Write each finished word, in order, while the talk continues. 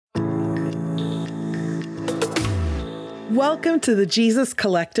Welcome to the Jesus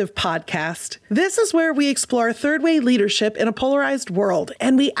Collective podcast. This is where we explore third-way leadership in a polarized world,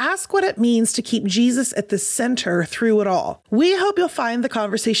 and we ask what it means to keep Jesus at the center through it all. We hope you'll find the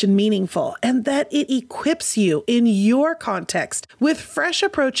conversation meaningful and that it equips you in your context with fresh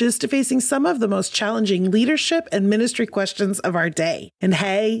approaches to facing some of the most challenging leadership and ministry questions of our day. And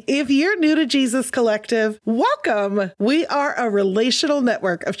hey, if you're new to Jesus Collective, welcome! We are a relational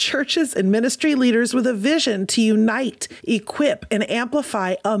network of churches and ministry leaders with a vision to unite, equip, and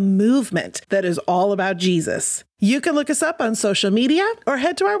amplify a movement that is all about Jesus. You can look us up on social media or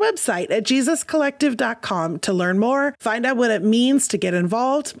head to our website at JesusCollective.com to learn more, find out what it means to get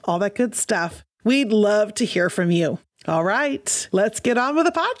involved, all that good stuff. We'd love to hear from you. All right, let's get on with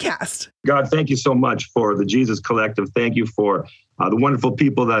the podcast. God, thank you so much for the Jesus Collective. Thank you for the wonderful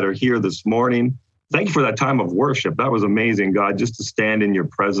people that are here this morning. Thank you for that time of worship. That was amazing, God, just to stand in your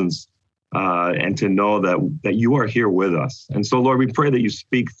presence and to know that you are here with us. And so, Lord, we pray that you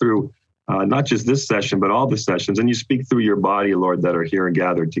speak through not just this session, but all the sessions, and you speak through your body, Lord, that are here and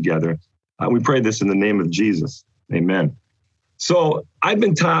gathered together. We pray this in the name of Jesus. Amen. So I've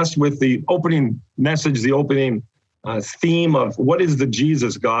been tasked with the opening message, the opening theme of what is the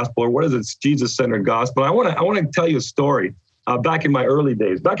Jesus gospel, or what is its Jesus-centered gospel. I want to tell you a story back in my early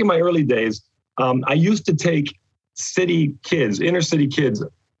days. I used to take city kids, inner city kids,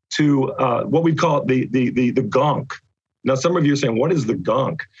 to what we call the gonk. Now, some of you are saying, what is the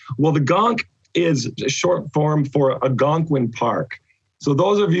gonk? Well, the gonk is a short form for Algonquin Park. So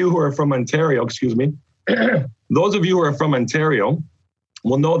those of you who are from Ontario, those of you who are from Ontario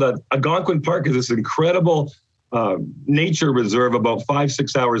will know that Algonquin Park is this incredible nature reserve about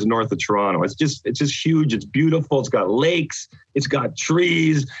 5-6 hours north of Toronto. It's just huge. It's beautiful. It's got lakes. It's got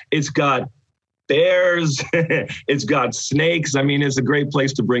trees. It's got bears, it's got snakes. I mean, it's a great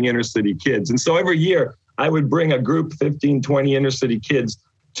place to bring inner city kids. And so every year I would bring a group, 15, 20 inner city kids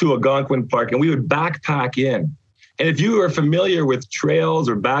to Algonquin Park, and we would backpack in. And if you are familiar with trails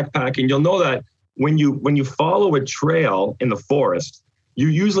or backpacking, you'll know that when you follow a trail in the forest, you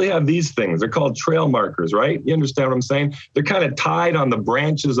usually have these things. They're called trail markers, right? You understand what I'm saying? They're kind of tied on the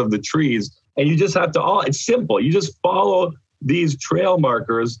branches of the trees, and you just have to, it's simple. You just follow these trail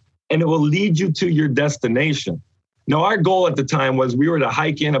markers and it will lead you to your destination. Now, our goal at the time was we were to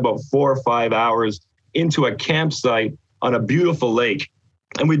hike in about 4 or 5 hours into a campsite on a beautiful lake.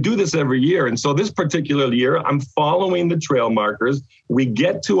 And we do this every year. And so this particular year, I'm following the trail markers. We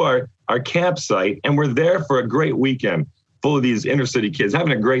get to our campsite and we're there for a great weekend full of these inner city kids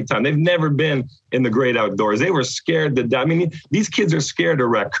having a great time. They've never been in the great outdoors. They were scared to death. I mean, these kids are scared of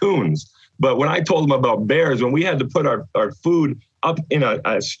raccoons. But when I told them about bears, when we had to put our food up in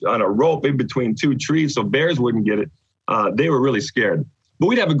on a rope in between two trees so bears wouldn't get it, they were really scared. But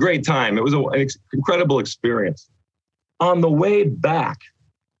we'd have a great time. It was an incredible experience. On the way back,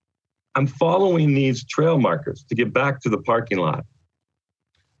 I'm following these trail markers to get back to the parking lot.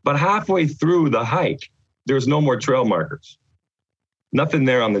 But halfway through the hike, there's no more trail markers. Nothing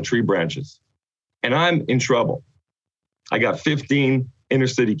there on the tree branches. And I'm in trouble. I got 15 inner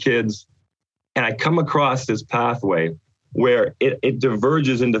city kids, and I come across this pathway where it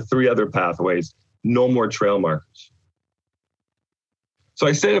diverges into 3 other pathways, no more trail markers. So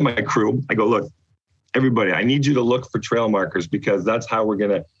I say to my crew, I go, look, everybody, I need you to look for trail markers because that's how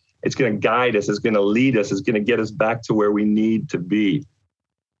it's going to guide us, it's going to lead us, it's going to get us back to where we need to be.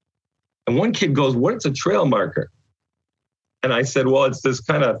 And one kid goes, what's a trail marker? And I said, well, it's this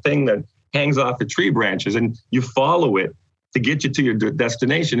kind of thing that hangs off the tree branches and you follow it to get you to your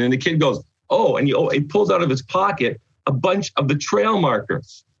destination. And the kid goes, oh, and he pulls out of his pocket a bunch of the trail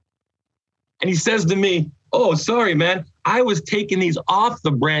markers. And he says to me, oh, sorry, man, I was taking these off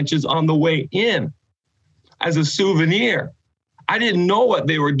the branches on the way in as a souvenir. I didn't know what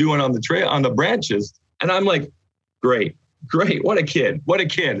they were doing on the branches. And I'm like, great, what a kid.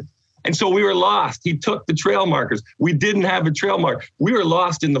 And so we were lost. He took the trail markers. We didn't have a trail mark. We were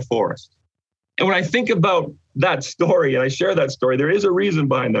lost in the forest. And when I think about that story, and I share that story, there is a reason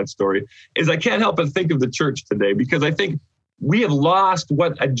behind that story, is I can't help but think of the church today, because I think we have lost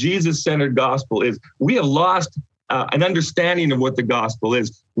what a Jesus-centered gospel is. We have lost an understanding of what the gospel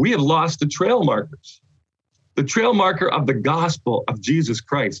is. We have lost the trail markers, the trail marker of the gospel of Jesus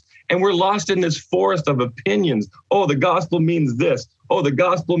Christ. And we're lost in this forest of opinions. Oh, the gospel means this. Oh, the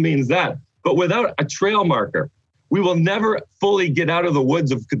gospel means that. But without a trail marker, we will never fully get out of the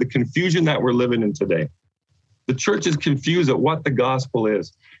woods of the confusion that we're living in today. The church is confused at what the gospel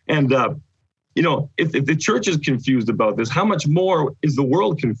is. And, if the church is confused about this, how much more is the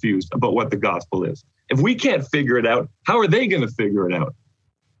world confused about what the gospel is? If we can't figure it out, how are they going to figure it out?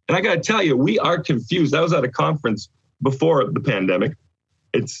 And I got to tell you, we are confused. I was at a conference before the pandemic.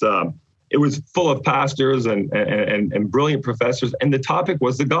 It was full of pastors and brilliant professors. And the topic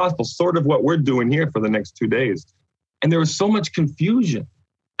was the gospel, sort of what we're doing here for the next 2 days. And there was so much confusion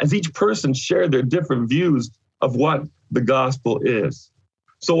as each person shared their different views of what the gospel is.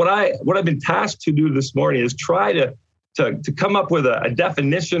 So what I've been tasked to do this morning is try to come up with a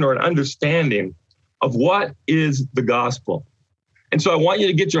definition or an understanding of what is the gospel. And so I want you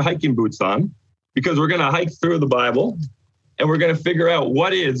to get your hiking boots on, because we're going to hike through the Bible. And we're going to figure out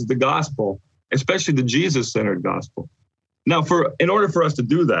what is the gospel, especially the Jesus-centered gospel. Now, in order for us to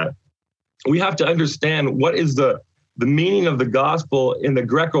do that, we have to understand what is the meaning of the gospel in the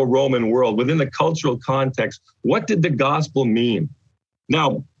Greco-Roman world, within the cultural context. What did the gospel mean?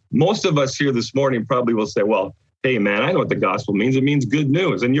 Now, most of us here this morning probably will say, well, hey, man, I know what the gospel means. It means good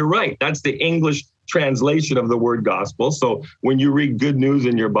news. And you're right. That's the English translation of the word gospel. So when you read good news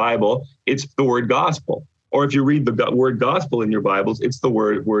in your Bible, it's the word gospel. Or if you read the word gospel in your Bibles, it's the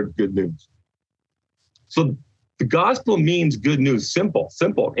word good news. So the gospel means good news, simple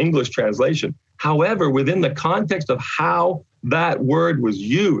English translation. However, within the context of how that word was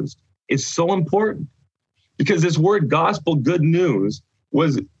used is so important, because this word gospel, good news,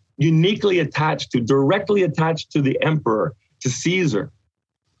 was uniquely attached to, directly attached to the emperor, to Caesar.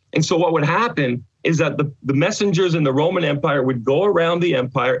 And so what would happen is that the messengers in the Roman Empire would go around the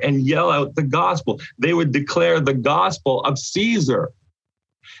empire and yell out the gospel. They would declare the gospel of Caesar.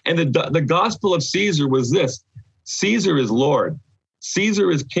 And the gospel of Caesar was this: Caesar is Lord. Caesar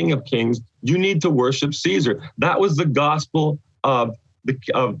is King of Kings. You need to worship Caesar. That was the gospel of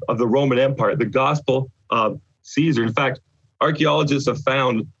the Roman Empire, the gospel of Caesar. In fact, archaeologists have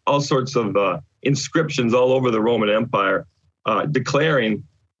found all sorts of inscriptions all over the Roman Empire declaring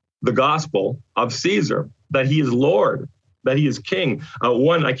the gospel of Caesar, that he is Lord, that he is king.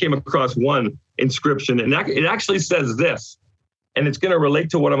 I came across one inscription, and it actually says this, and it's going to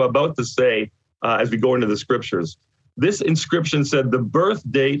relate to what I'm about to say as we go into the scriptures. This inscription said, the birth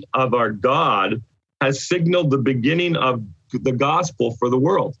date of our God has signaled the beginning of the gospel for the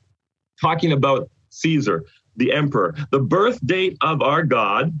world. Talking about Caesar, the emperor. The birth date of our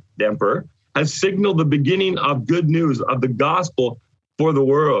God, the emperor, has signaled the beginning of good news of the gospel for the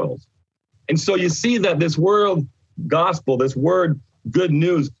world. And so you see that this word gospel, this word good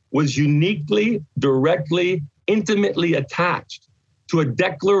news, was uniquely, directly, intimately attached to a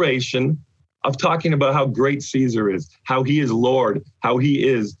declaration of talking about how great Caesar is, how he is Lord, how he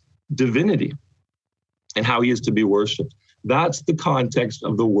is divinity, and how he is to be worshiped. That's the context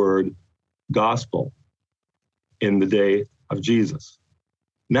of the word gospel in the day of Jesus.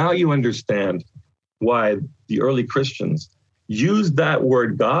 Now you understand why the early Christians used that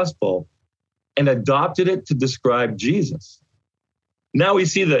word gospel and adopted it to describe Jesus. Now we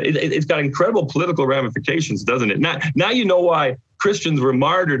see that it's got incredible political ramifications, doesn't it? Now you know why Christians were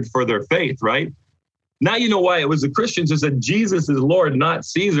martyred for their faith, right? Now you know why it was the Christians who said Jesus is Lord, not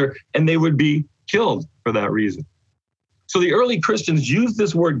Caesar, and they would be killed for that reason. So the early Christians used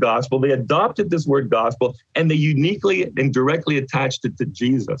this word gospel, they adopted this word gospel, and they uniquely and directly attached it to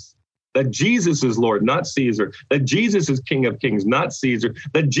Jesus. That Jesus is Lord, not Caesar. That Jesus is King of Kings, not Caesar.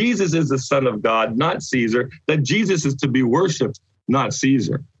 That Jesus is the Son of God, not Caesar. That Jesus is to be worshiped, not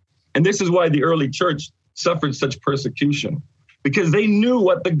Caesar. And this is why the early church suffered such persecution, because they knew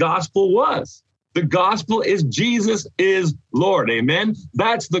what the gospel was. The gospel is Jesus is Lord. Amen.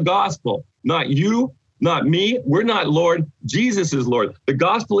 That's the gospel. Not you, not me. We're not Lord. Jesus is Lord. The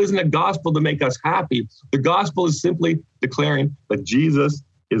gospel isn't a gospel to make us happy. The gospel is simply declaring that Jesus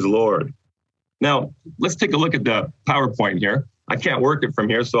is Lord. Now, let's take a look at the PowerPoint here. I can't work it from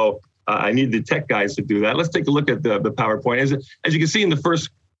here, so I need the tech guys to do that. Let's take a look at the PowerPoint. As you can see in the first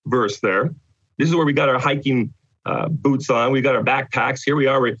verse there, this is where we got our hiking boots on. We got our backpacks. Here we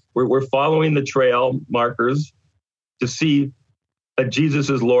are. We're following the trail markers to see that Jesus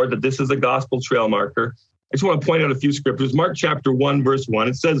is Lord, that this is a gospel trail marker. I just want to point out a few scriptures. Mark chapter 1, verse 1,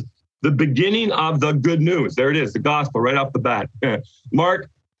 it says, the beginning of the good news. There it is, the gospel right off the bat. Mark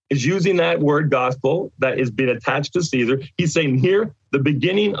is using that word gospel that is being attached to Caesar. He's saying here, the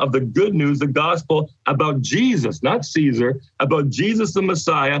beginning of the good news, the gospel about Jesus, not Caesar, about Jesus the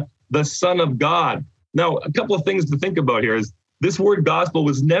Messiah, the Son of God. Now, a couple of things to think about here is this word gospel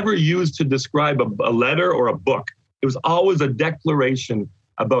was never used to describe a letter or a book. It was always a declaration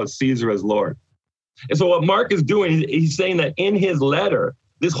about Caesar as Lord. And so what Mark is doing, he's saying that in his letter,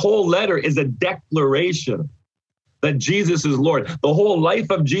 this whole letter is a declaration that Jesus is Lord. The whole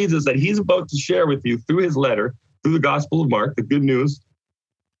life of Jesus that he's about to share with you through his letter, through the Gospel of Mark, the good news.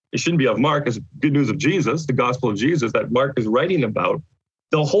 It shouldn't be of Mark, it's good news of Jesus, the Gospel of Jesus that Mark is writing about.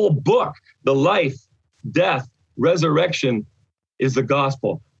 The whole book, the life, death, resurrection is the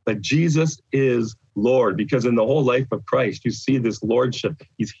gospel, that Jesus is Lord, because in the whole life of Christ, you see this lordship.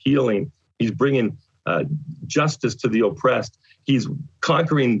 He's healing. He's bringing justice to the oppressed. He's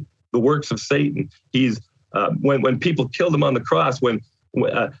conquering the works of Satan. He's when people killed him on the cross, when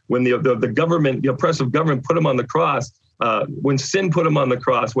the government, the oppressive government, put him on the cross, when sin put him on the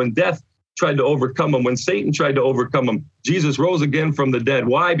cross, when death tried to overcome him, when Satan tried to overcome him, Jesus rose again from the dead.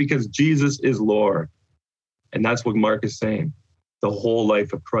 Why? Because Jesus is Lord. And that's what Mark is saying. The whole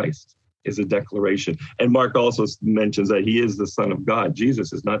life of Christ is a declaration. And Mark also mentions that he is the Son of God.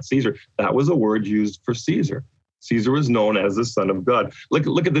 Jesus is not Caesar. That was a word used for Caesar. Caesar is known as the Son of God.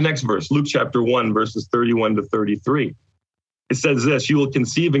 Look at the next verse, Luke chapter 1, verses 31 to 33. It says this: you will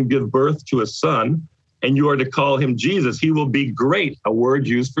conceive and give birth to a son, and you are to call him Jesus. He will be great, a word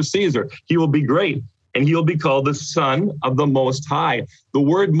used for Caesar. He will be great, and he will be called the Son of the Most High. The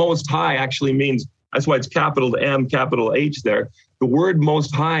word Most High actually means, that's why it's capital M, capital H there. The word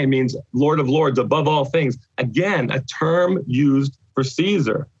Most High means Lord of Lords, above all things. Again, a term used for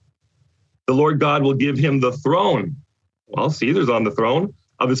Caesar. The Lord God will give him the throne. Well, Caesar's on the throne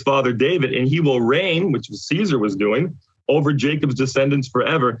of his father David, and he will reign, which Caesar was doing, over Jacob's descendants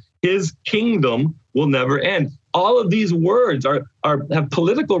forever. His kingdom will never end. All of these words have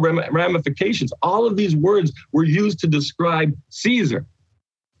political ramifications. All of these words were used to describe Caesar.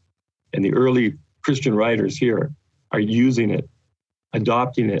 And the early Christian writers here are using it,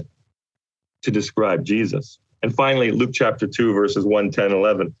 adopting it to describe Jesus. And finally, Luke chapter 2, verses 1, 10,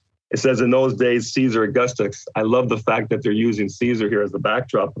 11. It says, in those days, Caesar Augustus, I love the fact that they're using Caesar here as the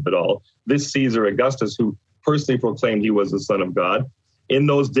backdrop of it all. This Caesar Augustus, who personally proclaimed he was the Son of God. In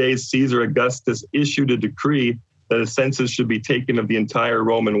those days, Caesar Augustus issued a decree that a census should be taken of the entire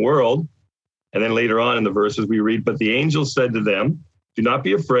Roman world. And then later on in the verses we read, but the angel said to them, do not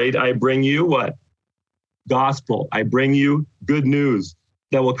be afraid. I bring you what? Gospel. I bring you good news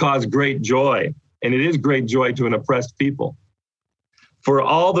that will cause great joy. And it is great joy to an oppressed people. For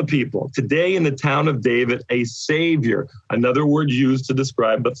all the people, today in the town of David, a Savior, another word used to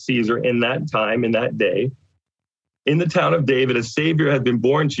describe Caesar in that time, in that day. In the town of David, a Savior has been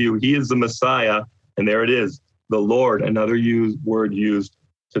born to you. He is the Messiah. And there it is, the Lord, another word used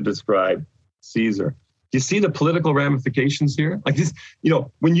to describe Caesar. Do you see the political ramifications here? Like this,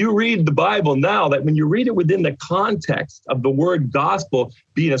 when you read the Bible now, that when you read it within the context of the word gospel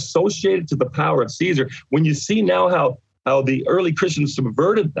being associated to the power of Caesar, when you see now how the early Christians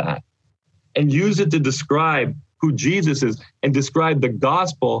subverted that and use it to describe who Jesus is and describe the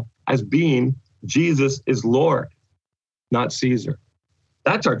gospel as being Jesus is Lord, not Caesar.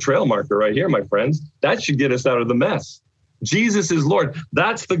 That's our trail marker right here, my friends. That should get us out of the mess. Jesus is Lord.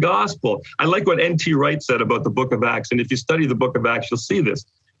 That's the gospel. I like what N.T. Wright said about the book of Acts. And if you study the book of Acts, you'll see this.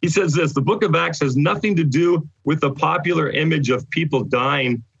 He says this: the book of Acts has nothing to do with the popular image of people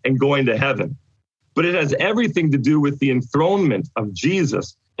dying and going to heaven, but it has everything to do with the enthronement of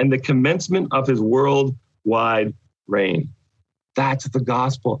Jesus and the commencement of his worldwide reign. That's the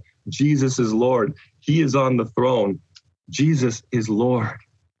gospel. Jesus is Lord. He is on the throne. Jesus is Lord.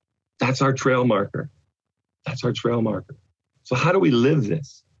 That's our trail marker. That's our trail marker. So how do we live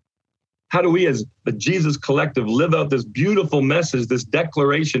this? How do we as the Jesus Collective live out this beautiful message, this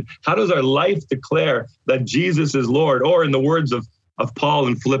declaration? How does our life declare that Jesus is Lord? Or in the words of Paul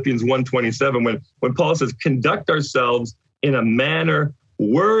in Philippians 1:27, when Paul says, conduct ourselves in a manner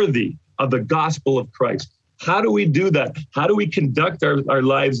worthy of the gospel of Christ. How do we do that? How do we conduct our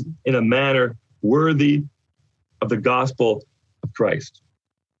lives in a manner worthy of the gospel of Christ?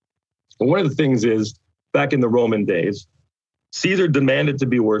 Well, one of the things is, back in the Roman days, Caesar demanded to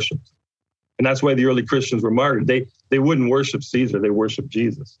be worshiped. And that's why the early Christians were martyred. They wouldn't worship Caesar, they worshiped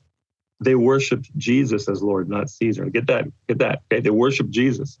Jesus. They worshiped Jesus as Lord, not Caesar. Get that, okay? They worshiped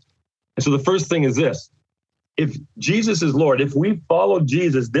Jesus. And so the first thing is this: if Jesus is Lord, if we follow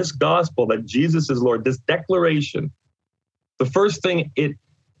Jesus, this gospel that Jesus is Lord, this declaration, the first thing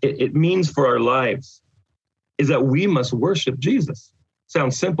it means for our lives is that we must worship Jesus.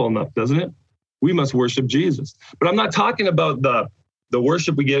 Sounds simple enough, doesn't it? We must worship Jesus. But I'm not talking about the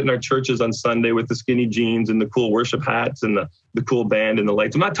worship we get in our churches on Sunday with the skinny jeans and the cool worship hats and the cool band and the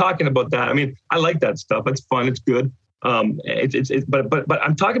lights. I'm not talking about that. I mean, I like that stuff. It's fun. It's good. But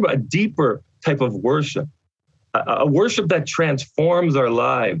I'm talking about a deeper type of worship, a worship that transforms our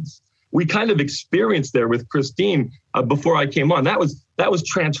lives. We kind of experienced there with Christine before I came on. That was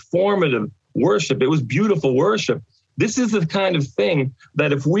transformative worship. It was beautiful worship. This is the kind of thing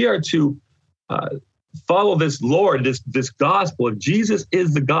that if we are to follow this Lord, this gospel, if Jesus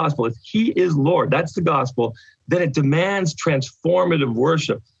is the gospel, if he is Lord, that's the gospel, then it demands transformative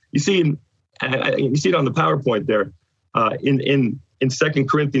worship. You see, You see it on the PowerPoint there in 2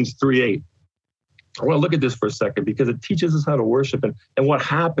 Corinthians 3:8. I want to look at this for a second because it teaches us how to worship and what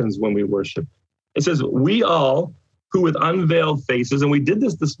happens when we worship. It says, we all who with unveiled faces, and we did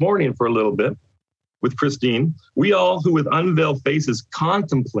this morning for a little bit with Christine, we all who with unveiled faces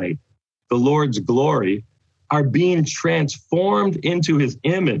contemplate the Lord's glory are being transformed into his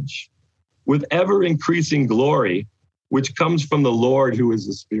image with ever increasing glory, which comes from the Lord who is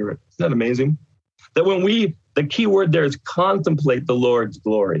the Spirit. Isn't that amazing? That when the key word there is contemplate the Lord's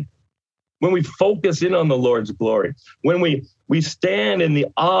glory. When we focus in on the Lord's glory, when we stand in the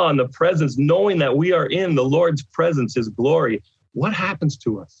awe and the presence, knowing that we are in the Lord's presence, his glory, what happens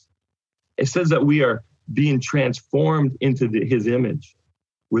to us? It says that we are being transformed into his image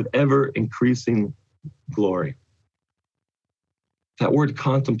with ever increasing glory. That word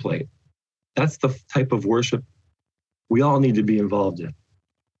contemplate, that's the type of worship we all need to be involved in.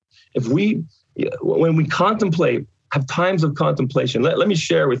 When we contemplate, have times of contemplation, let me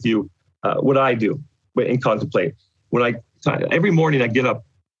share with you what I do in contemplate. Every morning I get up,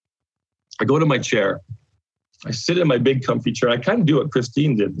 I go to my chair, I sit in my big comfy chair. I kind of do what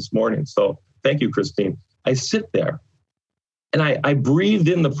Christine did this morning. So thank you, Christine. I sit there and I breathe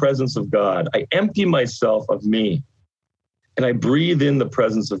in the presence of God. I empty myself of me and I breathe in the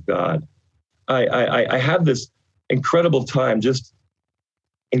presence of God. I have this incredible time just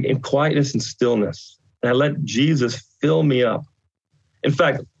in quietness and stillness. And I let Jesus fill me up. In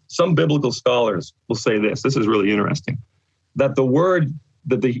fact, some biblical scholars will say this is really interesting, that the word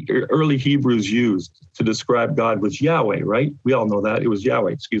that the early Hebrews used to describe God was Yahweh, right? We all know that. It was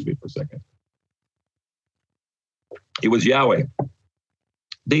Yahweh. Excuse me for a second. It was Yahweh.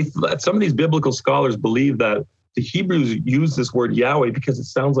 Some of these biblical scholars believe that the Hebrews used this word Yahweh because it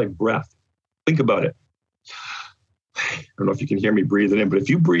sounds like breath. Think about it. I don't know if you can hear me breathing in, but if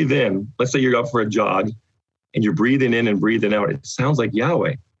you breathe in, let's say you're out for a jog and you're breathing in and breathing out, it sounds like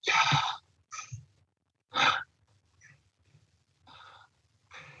Yahweh.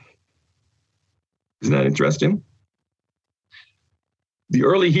 Isn't that interesting? The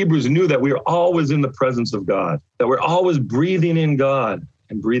early Hebrews knew that we were always in the presence of God, that we're always breathing in God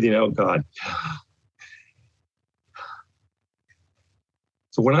and breathing out God.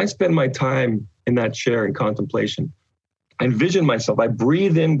 So when I spend my time in that chair in contemplation, I envision myself, I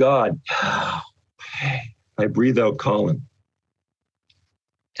breathe in God, I breathe out Colin.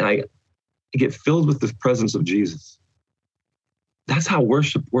 And I get filled with the presence of Jesus. That's how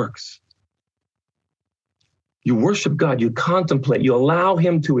worship works. You worship God, you contemplate, you allow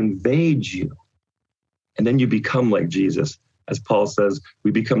him to invade you. And then you become like Jesus. As Paul says,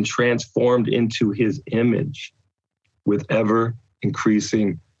 we become transformed into his image with ever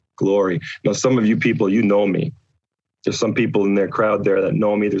increasing glory. Now, some of you people, you know me. There's some people in their crowd there that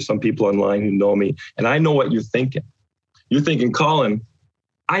know me. There's some people online who know me. And I know what you're thinking. You're thinking, Colin,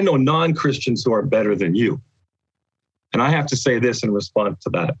 I know non-Christians who are better than you. And I have to say this in response to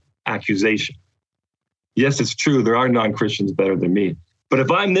that accusation. Yes, it's true. There are non-Christians better than me. But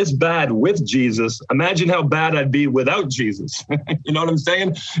if I'm this bad with Jesus, imagine how bad I'd be without Jesus. You know what I'm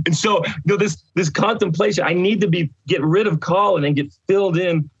saying? And so, this contemplation, I need to get rid of Colin and get filled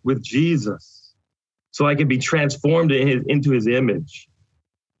in with Jesus so I can be transformed into his image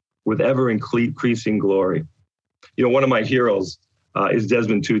with ever increasing glory. One of my heroes is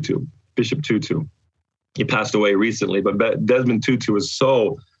Desmond Tutu, Bishop Tutu. He passed away recently, but Desmond Tutu is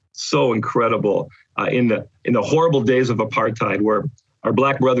so incredible in the horrible days of apartheid, where our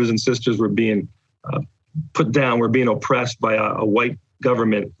Black brothers and sisters were being put down, were being oppressed by a white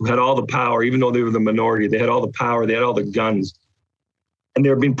government who had all the power, even though they were the minority. They had all the power, they had all the guns, and they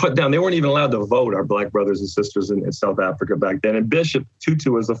were being put down. They weren't even allowed to vote, our Black brothers and sisters in South Africa back then. And Bishop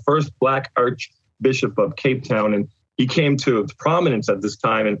Tutu was the first Black Archbishop of Cape Town, and he came to prominence at this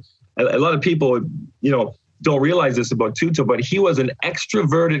time. And a lot of people, don't realize this about Tutu, but he was an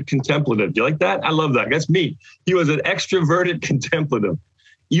extroverted contemplative. Do you like that? I love that. That's me. He was an extroverted contemplative.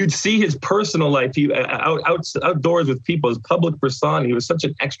 You'd see his personal life. He outdoors with people, his public persona. He was such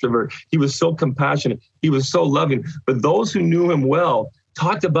an extrovert. He was so compassionate. He was so loving. But those who knew him well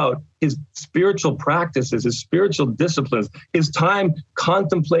talked about his spiritual practices, his spiritual disciplines, his time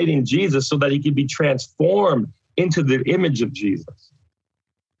contemplating Jesus so that he could be transformed into the image of Jesus.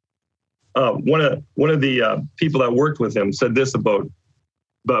 One of the people that worked with him said this about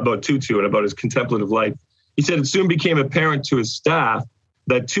Tutu and about his contemplative life. He said it soon became apparent to his staff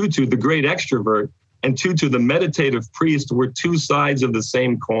that Tutu, the great extrovert, and Tutu, the meditative priest, were two sides of the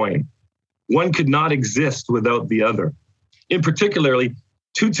same coin. One could not exist without the other. In particularly,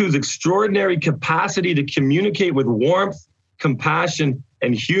 Tutu's extraordinary capacity to communicate with warmth, compassion,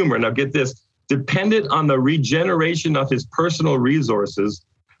 and humor. Now get this, depended on the regeneration of his personal resources,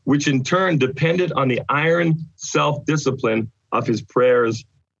 which in turn depended on the iron self-discipline of his prayers,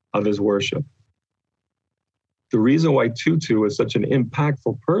 of his worship. The reason why Tutu was such an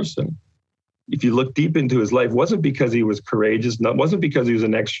impactful person, if you look deep into his life, wasn't because he was courageous, wasn't because he was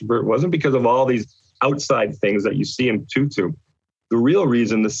an extrovert, wasn't because of all these outside things that you see in Tutu. The real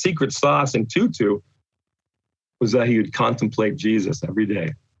reason, the secret sauce in Tutu, was that he would contemplate Jesus every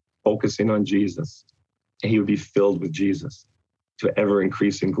day, focusing on Jesus, and he would be filled with Jesus to ever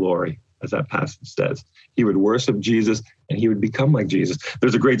increasing glory, as that passage says. He would worship Jesus and he would become like Jesus.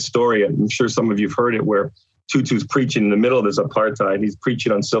 There's a great story, I'm sure some of you've heard it, where Tutu's preaching in the middle of this apartheid. He's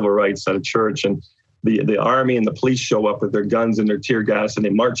preaching on civil rights at a church, and the army and the police show up with their guns and their tear gas, and they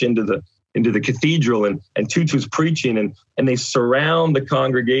march into the cathedral, and Tutu's preaching, and they surround the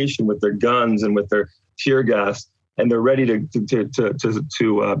congregation with their guns and with their tear gas, and they're ready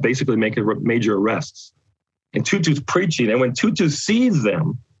to basically make major arrests. And Tutu's preaching, and when Tutu sees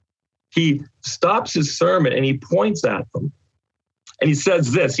them, he stops his sermon and he points at them. And he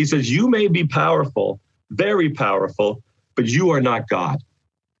says this, he says, "You may be powerful, very powerful, but you are not God.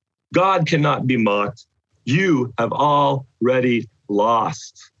 God cannot be mocked. You have already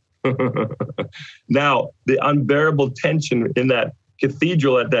lost." Now, the unbearable tension in that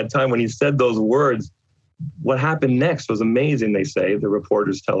cathedral at that time when he said those words, what happened next was amazing, they say, the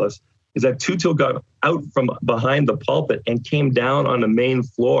reporters tell us, is that Tutu got out from behind the pulpit and came down on the main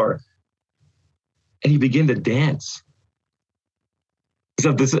floor, and he began to dance.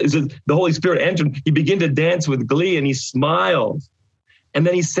 So the Holy Spirit entered. He began to dance with glee, and he smiled. And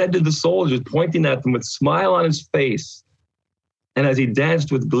then he said to the soldiers, pointing at them with a smile on his face, and as he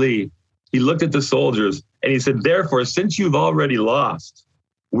danced with glee, he looked at the soldiers and he said, "Therefore, since you've already lost,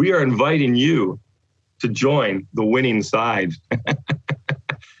 we are inviting you to join the winning side."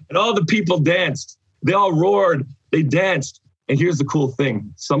 And all the people danced. They all roared. They danced. And here's the cool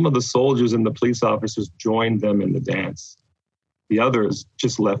thing. Some of the soldiers and the police officers joined them in the dance. The others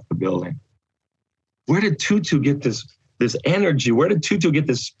just left the building. Where did Tutu get this energy? Where did Tutu get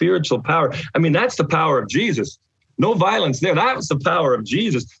this spiritual power? I mean, that's the power of Jesus. No violence there. That was the power of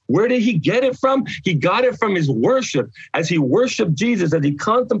Jesus. Where did he get it from? He got it from his worship. As he worshiped Jesus, as he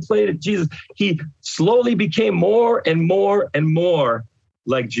contemplated Jesus, he slowly became more and more and more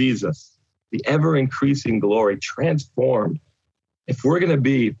like Jesus. The ever-increasing glory transformed. If we're going to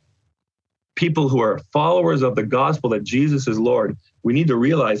be people who are followers of the gospel that Jesus is Lord, we need to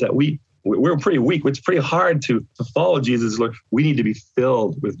realize that we're pretty weak. It's pretty hard to follow Jesus as Lord. We need to be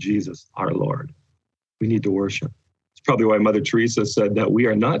filled with Jesus, our Lord. We need to worship. It's probably why Mother Teresa said that we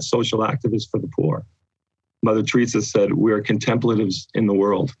are not social activists for the poor. Mother Teresa said we are contemplatives in the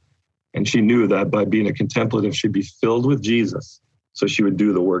world. And she knew that by being a contemplative, she'd be filled with Jesus. So she would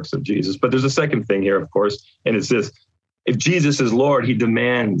do the works of Jesus. But there's a second thing here, of course, and it's this. If Jesus is Lord, he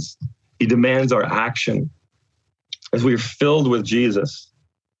demands our action. As we are filled with Jesus,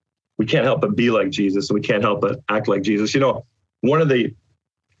 we can't help but be like Jesus, and we can't help but act like Jesus. You know, one of the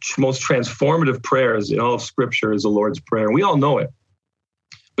most transformative prayers in all of Scripture is the Lord's Prayer, and we all know it.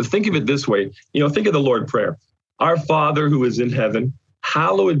 But think of it this way. You know, think of the Lord's Prayer. Our Father who is in heaven,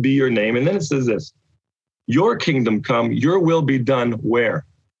 hallowed be your name. And then it says this, your kingdom come, your will be done where?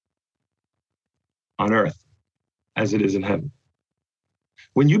 On earth, as it is in heaven.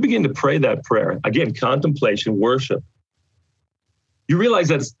 When you begin to pray that prayer, again, contemplation, worship, you realize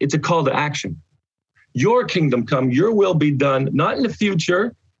that it's a call to action. Your kingdom come, your will be done, not in the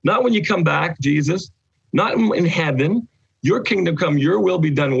future, not when you come back, Jesus, not in heaven. Your kingdom come, your will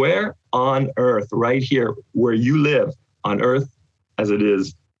be done where? On earth, right here, where you live, on earth as it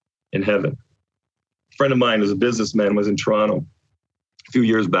is in heaven. A friend of mine who's a businessman was in Toronto a few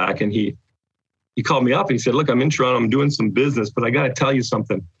years back, and he called me up and he said, look, I'm in Toronto, I'm doing some business, but I got to tell you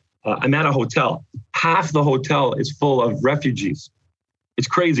something. I'm at a hotel. Half the hotel is full of refugees. It's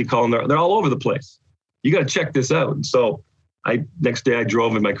crazy, Colin. They're all over the place. You got to check this out. And so next day I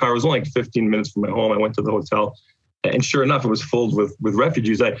drove in my car. It was only like 15 minutes from my home. I went to the hotel, and sure enough, it was filled with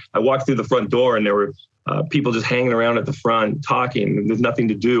refugees. I walked through the front door, and there were people just hanging around at the front talking. There's nothing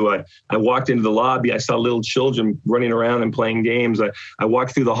to do. I walked into the lobby. I saw little children running around and playing games. I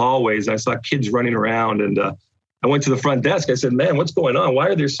walked through the hallways. I saw kids running around, and I went to the front desk. I said, man, what's going on? Why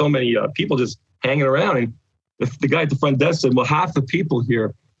are there so many people just hanging around? And the guy at the front desk said, well, half the people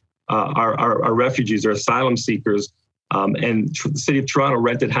here are refugees, they're asylum seekers. And the city of Toronto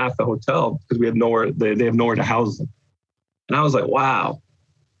rented half the hotel because we have nowhere, they have nowhere to house them. And I was like, wow.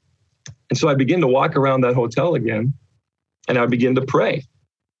 And so I began to walk around that hotel again, and I began to pray.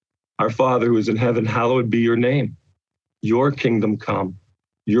 Our Father who is in heaven, hallowed be your name. Your kingdom come.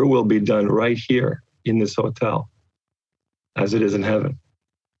 your will be done right here in this hotel as it is in heaven.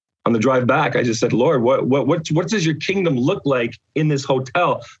 On the drive back, I just said, Lord, what does your kingdom look like in this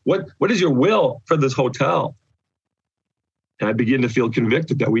hotel? What is your will for this hotel? And I begin to feel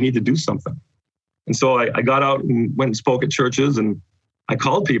convicted that we need to do something. And so I got out and went and spoke at churches, and I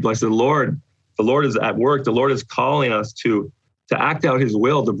called people. I said, Lord, the Lord is at work. The Lord is calling us to act out his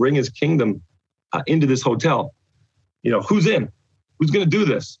will, to bring his kingdom into this hotel. Who's in? Who's going to do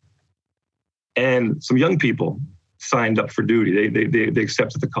this? And some young people signed up for duty. They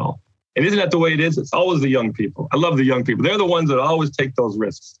accepted the call. And isn't that the way it is? It's always the young people. I love the young people. They're the ones that always take those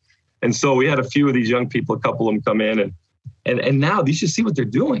risks. And so we had a few of these young people, a couple of them come in, and now you should see what they're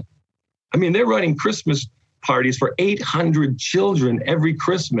doing. I mean, they're running Christmas parties for 800 children every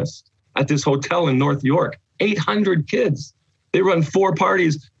Christmas at this hotel in North York. 800 kids. They run 4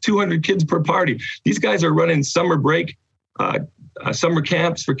 parties, 200 kids per party. These guys are running summer break, summer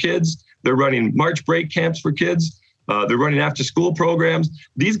camps for kids. They're running March break camps for kids. They're running after school programs.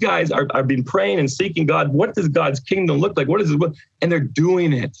 These guys are been praying and seeking God. What does God's kingdom look like? What is it? And they're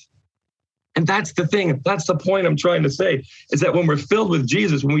doing it. And that's the thing. That's the point I'm trying to say, is that when we're filled with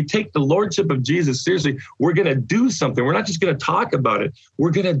Jesus, when we take the lordship of Jesus seriously, we're going to do something. We're not just going to talk about it.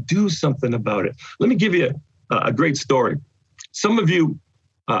 We're going to do something about it. Let me give you a great story. Some of you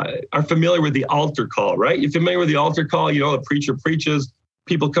are familiar with the altar call, right? You're familiar with the altar call. The preacher preaches.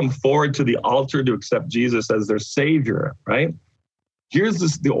 People come forward to the altar to accept Jesus as their savior, right? Here's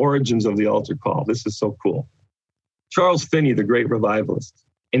the origins of the altar call. This is so cool. Charles Finney, the great revivalist,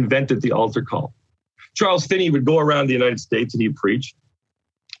 invented the altar call. Charles Finney would go around the United States and he'd preach,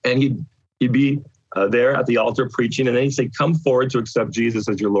 and he'd be there at the altar preaching, and then he'd say, come forward to accept Jesus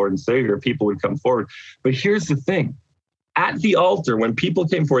as your Lord and Savior. People would come forward. But here's the thing. At the altar, when people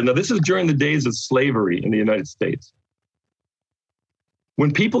came forward, now this is during the days of slavery in the United States.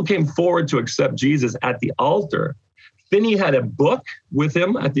 When people came forward to accept Jesus at the altar, Finney had a book with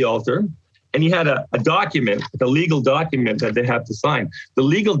him at the altar, and he had a document, a legal document that they have to sign. The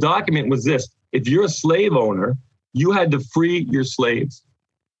legal document was this: if you're a slave owner, you had to free your slaves.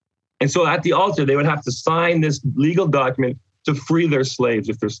 And so at the altar, they would have to sign this legal document to free their slaves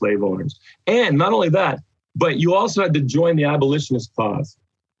if they're slave owners. And not only that, but you also had to join the abolitionist cause.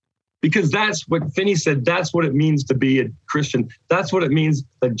 Because that's what Finney said, that's what it means to be a Christian. That's what it means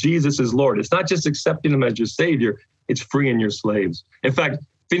that Jesus is Lord. It's not just accepting him as your savior, it's freeing your slaves. In fact,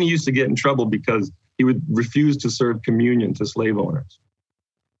 Finney used to get in trouble because he would refuse to serve communion to slave owners.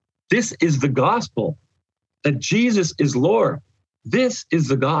 This is the gospel, that Jesus is Lord. This is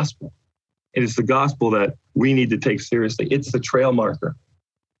the gospel. It is the gospel that we need to take seriously. It's the trail marker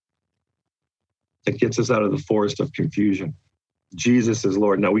that gets us out of the forest of confusion. Jesus is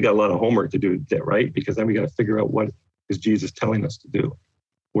Lord. Now, we got a lot of homework to do, right? Because then we got to figure out, what is Jesus telling us to do?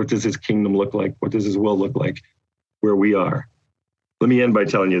 What does his kingdom look like? What does his will look like where we are? Let me end by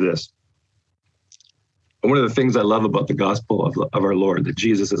telling you this. One of the things I love about the gospel of our Lord, that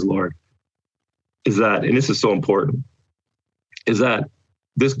Jesus is Lord, is that, and this is so important, is that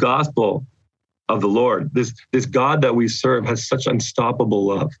this gospel of the Lord, this God that we serve, has such unstoppable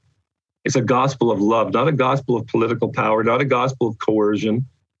love. It's a gospel of love, not a gospel of political power, not a gospel of coercion.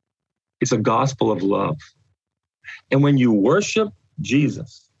 It's a gospel of love. And when you worship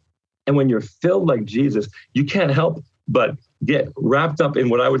Jesus, and when you're filled like Jesus, you can't help but get wrapped up in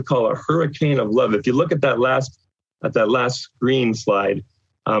what I would call a hurricane of love. If you look at that last screen slide,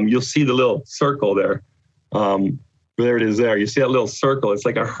 you'll see the little circle there. There it is there. You see that little circle. It's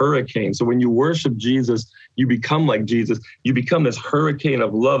like a hurricane. So when you worship Jesus, you become like Jesus. You become this hurricane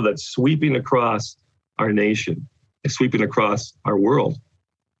of love that's sweeping across our nation. It's sweeping across our world.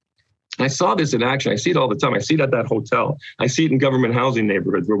 And I saw this in action. I see it all the time. I see it at that hotel. I see it in government housing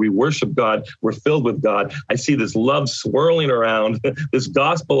neighborhoods where we worship God. We're filled with God. I see this love swirling around, this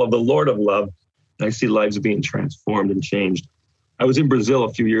gospel of the Lord of love. And I see lives being transformed and changed. I was in Brazil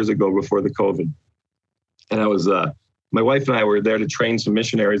a few years ago before the COVID. And I was, my wife and I were there to train some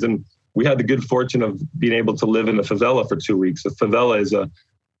missionaries. And we had the good fortune of being able to live in a favela for 2 weeks. A favela is a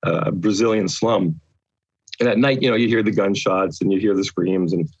Brazilian slum. And at night, you hear the gunshots and you hear the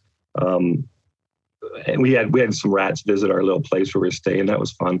screams. And we had some rats visit our little place where we were staying. That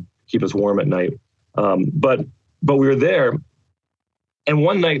was fun, keep us warm at night. But we were there. And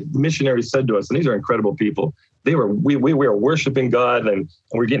one night, the missionaries said to us, and these are incredible people, we were worshiping God and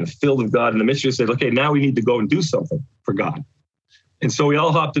we're getting filled with God. And the missionary said, okay, now we need to go and do something for God. And so we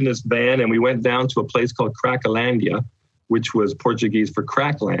all hopped in this van and we went down to a place called Cracolândia, which was Portuguese for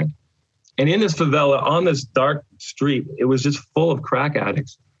crackland. And in this favela, on this dark street, it was just full of crack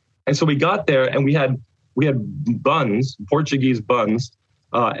addicts. And so we got there and we had buns, Portuguese buns,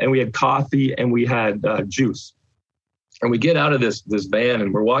 and we had coffee and we had juice. And we get out of this van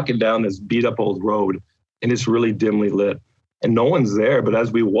and we're walking down this beat up old road and it's really dimly lit and no one's there. But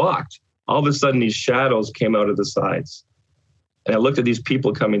as we walked, all of a sudden these shadows came out of the sides. And I looked at these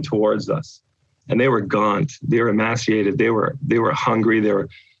people coming towards us and they were gaunt. They were emaciated. They were hungry.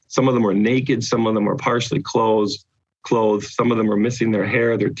 Some of them were naked. Some of them were partially clothed. Some of them were missing their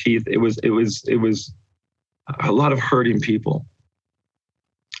hair, their teeth. It was a lot of hurting people.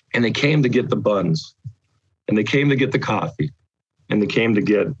 And they came to get the buns. And they came to get the coffee, and they came to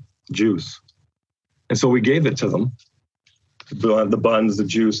get juice. And so we gave it to them, the buns, the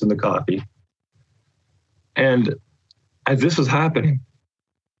juice, and the coffee. And as this was happening,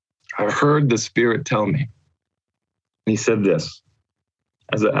 I heard the Spirit tell me, and he said this,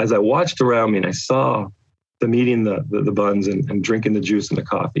 as I watched around me and I saw them eating the buns and drinking the juice and the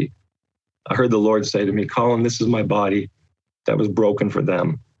coffee, I heard the Lord say to me, Colin, this is my body that was broken for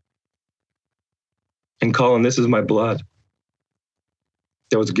them. And Colin, this is my blood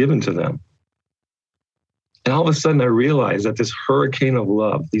that was given to them. And all of a sudden I realized that this hurricane of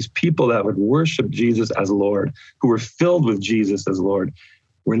love, these people that would worship Jesus as Lord, who were filled with Jesus as Lord,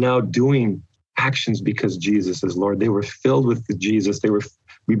 were now doing actions because Jesus is Lord. They were filled with the Jesus.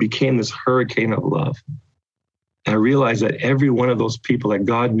 We became this hurricane of love. And I realized that every one of those people, that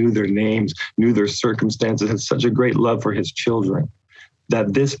God knew their names, knew their circumstances, had such a great love for his children,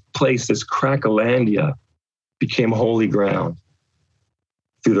 that this place, this Crackolandia, became holy ground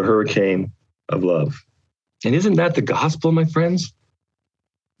through the hurricane of love. And isn't that the gospel, my friends?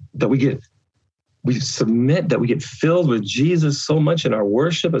 That we submit, that we get filled with Jesus so much in our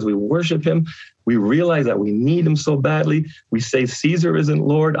worship. As we worship him, we realize that we need him so badly. We say, Caesar isn't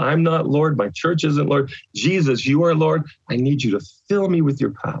Lord. I'm not Lord. My church isn't Lord. Jesus, you are Lord. I need you to fill me with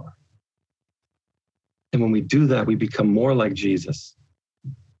your power. And when we do that, we become more like Jesus.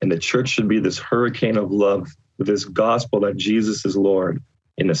 And the church should be this hurricane of love, with this gospel that Jesus is Lord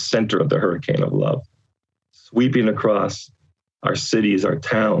in the center of the hurricane of love, sweeping across our cities, our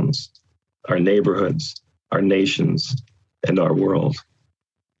towns, our neighborhoods, our nations, and our world.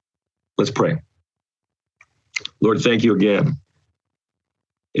 Let's pray. Lord, thank you again.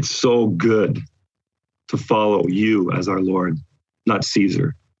 It's so good to follow you as our Lord, not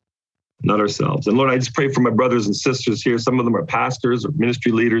Caesar, not ourselves. And Lord, I just pray for my brothers and sisters here. Some of them are pastors or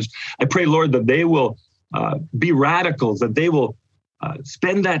ministry leaders. I pray, Lord, that they will be radicals, that they will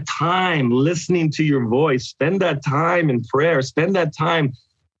spend that time listening to your voice, spend that time in prayer, spend that time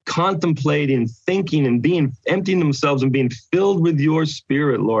contemplating, thinking, and emptying themselves and being filled with your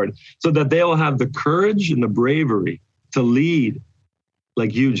Spirit, Lord, so that they'll have the courage and the bravery to lead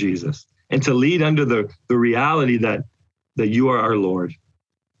like you, Jesus, and to lead under the reality that you are our Lord.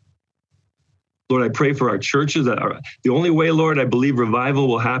 Lord, I pray for our churches. The only way, Lord, I believe revival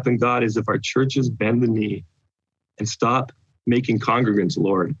will happen, God, is if our churches bend the knee and stop making congregants,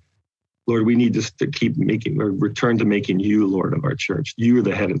 Lord. Lord, we need to keep return to making you Lord of our church. You are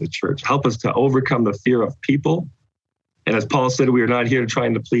the head of the church. Help us to overcome the fear of people. And as Paul said, we are not here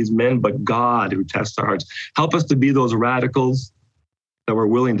trying to please men, but God who tests our hearts. Help us to be those radicals that were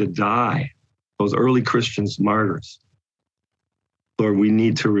willing to die, those early Christians, martyrs. Lord, we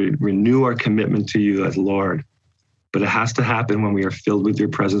need to renew our commitment to you as Lord, but it has to happen when we are filled with your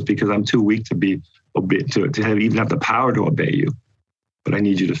presence, because I'm too weak to even have the power to obey you. But I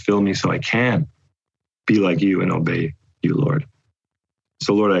need you to fill me so I can be like you and obey you, Lord.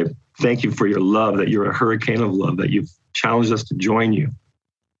 So, Lord, I thank you for your love, that you're a hurricane of love, that you've challenged us to join you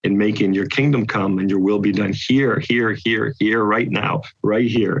in making your kingdom come and your will be done here, right now, right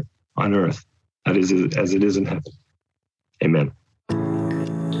here on earth, as it is in heaven. Amen.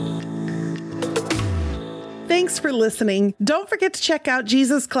 Thanks for listening. Don't forget to check out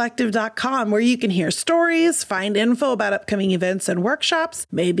JesusCollective.com, where you can hear stories, find info about upcoming events and workshops,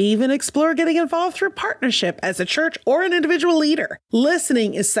 maybe even explore getting involved through partnership as a church or an individual leader.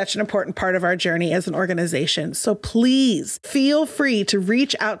 Listening is such an important part of our journey as an organization, so please feel free to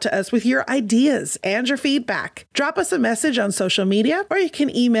reach out to us with your ideas and your feedback. Drop us a message on social media, or you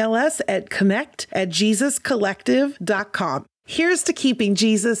can email us at connect@JesusCollective.com. Here's to keeping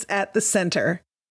Jesus at the center.